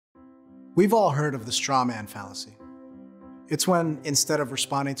We've all heard of the straw man fallacy. It's when, instead of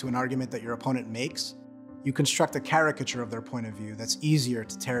responding to an argument that your opponent makes, you construct a caricature of their point of view that's easier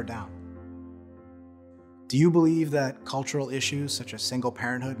to tear down. Do you believe that cultural issues such as single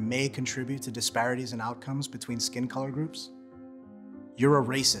parenthood may contribute to disparities in outcomes between skin color groups? You're a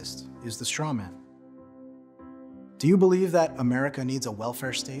racist is the straw man. Do you believe that America needs a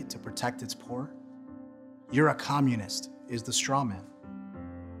welfare state to protect its poor? You're a communist is the straw man.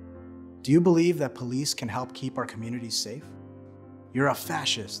 Do you believe that police can help keep our communities safe? You're a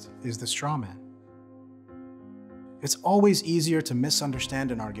fascist is the straw man. It's always easier to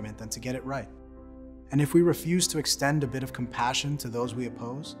misunderstand an argument than to get it right. And if we refuse to extend a bit of compassion to those we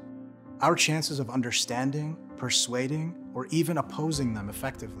oppose, our chances of understanding, persuading, or even opposing them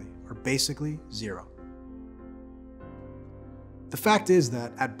effectively are basically zero. The fact is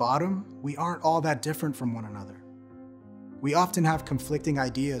that, at bottom, we aren't all that different from one another. We often have conflicting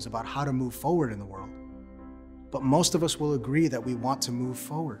ideas about how to move forward in the world, but most of us will agree that we want to move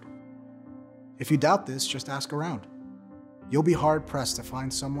forward. If you doubt this, just ask around. You'll be hard-pressed to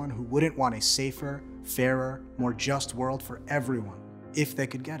find someone who wouldn't want a safer, fairer, more just world for everyone, if they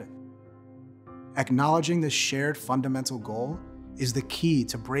could get it. Acknowledging this shared fundamental goal is the key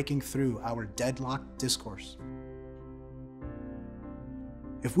to breaking through our deadlocked discourse.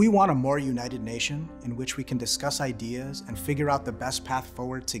 If we want a more united nation in which we can discuss ideas and figure out the best path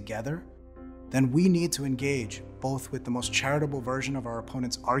forward together, then we need to engage both with the most charitable version of our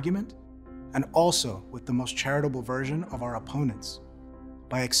opponent's argument and also with the most charitable version of our opponents,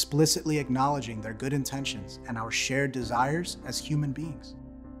 by explicitly acknowledging their good intentions and our shared desires as human beings.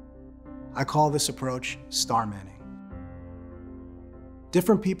 I call this approach star manning.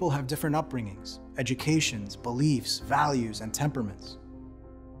 Different people have different upbringings, educations, beliefs, values, and temperaments,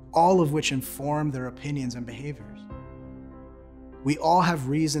 all of which inform their opinions and behaviors. We all have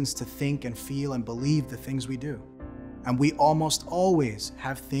reasons to think and feel and believe the things we do, and we almost always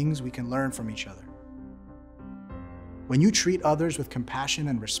have things we can learn from each other. When you treat others with compassion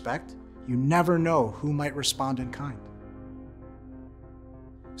and respect, you never know who might respond in kind.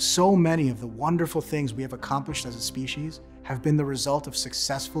 So many of the wonderful things we have accomplished as a species have been the result of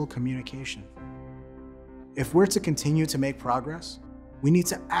successful communication. If we're to continue to make progress, we need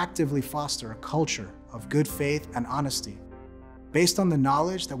to actively foster a culture of good faith and honesty, based on the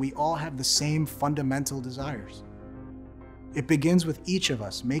knowledge that we all have the same fundamental desires. It begins with each of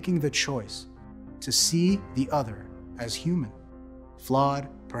us making the choice to see the other as human, flawed,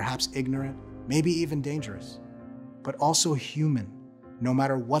 perhaps ignorant, maybe even dangerous, but also human, no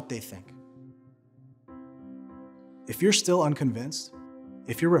matter what they think. If you're still unconvinced,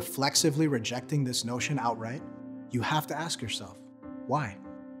 if you're reflexively rejecting this notion outright, you have to ask yourself, why?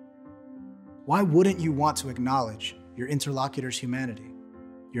 Why wouldn't you want to acknowledge your interlocutor's humanity,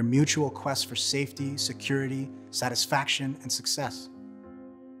 your mutual quest for safety, security, satisfaction, and success?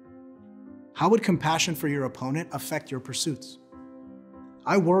 How would compassion for your opponent affect your pursuits?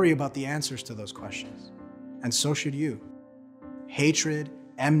 I worry about the answers to those questions, and so should you. Hatred,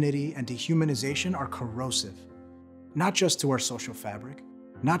 enmity, and dehumanization are corrosive, not just to our social fabric,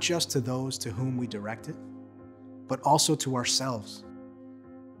 not just to those to whom we direct it, but also to ourselves.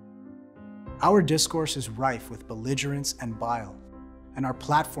 Our discourse is rife with belligerence and bile, and our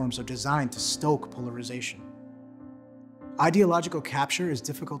platforms are designed to stoke polarization. Ideological capture is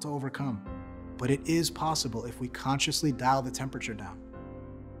difficult to overcome, but it is possible if we consciously dial the temperature down.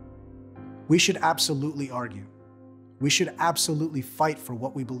 We should absolutely argue. We should absolutely fight for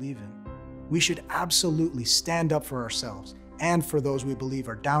what we believe in. We should absolutely stand up for ourselves and for those we believe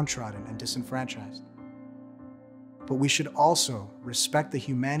are downtrodden and disenfranchised. But we should also respect the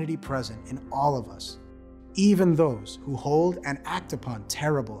humanity present in all of us, even those who hold and act upon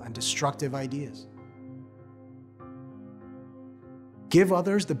terrible and destructive ideas. Give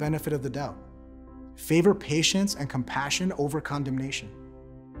others the benefit of the doubt. Favor patience and compassion over condemnation.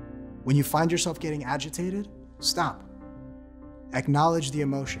 When you find yourself getting agitated, stop. Acknowledge the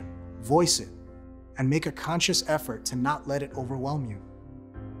emotion, voice it, and make a conscious effort to not let it overwhelm you.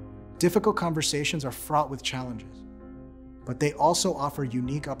 Difficult conversations are fraught with challenges, but they also offer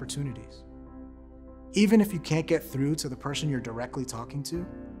unique opportunities. Even if you can't get through to the person you're directly talking to,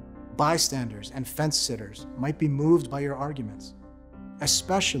 bystanders and fence sitters might be moved by your arguments,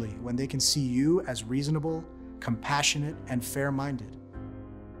 especially when they can see you as reasonable, compassionate, and fair-minded.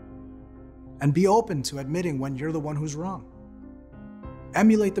 And be open to admitting when you're the one who's wrong.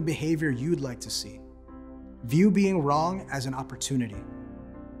 Emulate the behavior you'd like to see. View being wrong as an opportunity,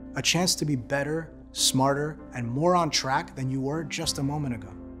 a chance to be better, smarter, and more on track than you were just a moment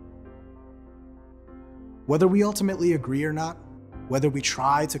ago. Whether we ultimately agree or not, whether we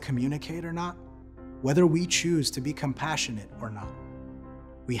try to communicate or not, whether we choose to be compassionate or not.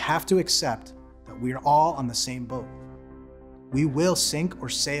 We have to accept that we are all on the same boat. We will sink or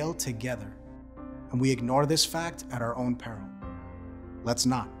sail together, and we ignore this fact at our own peril. Let's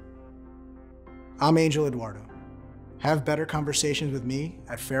not. I'm Angel Eduardo. Have better conversations with me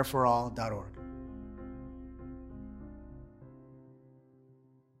at fairforall.org.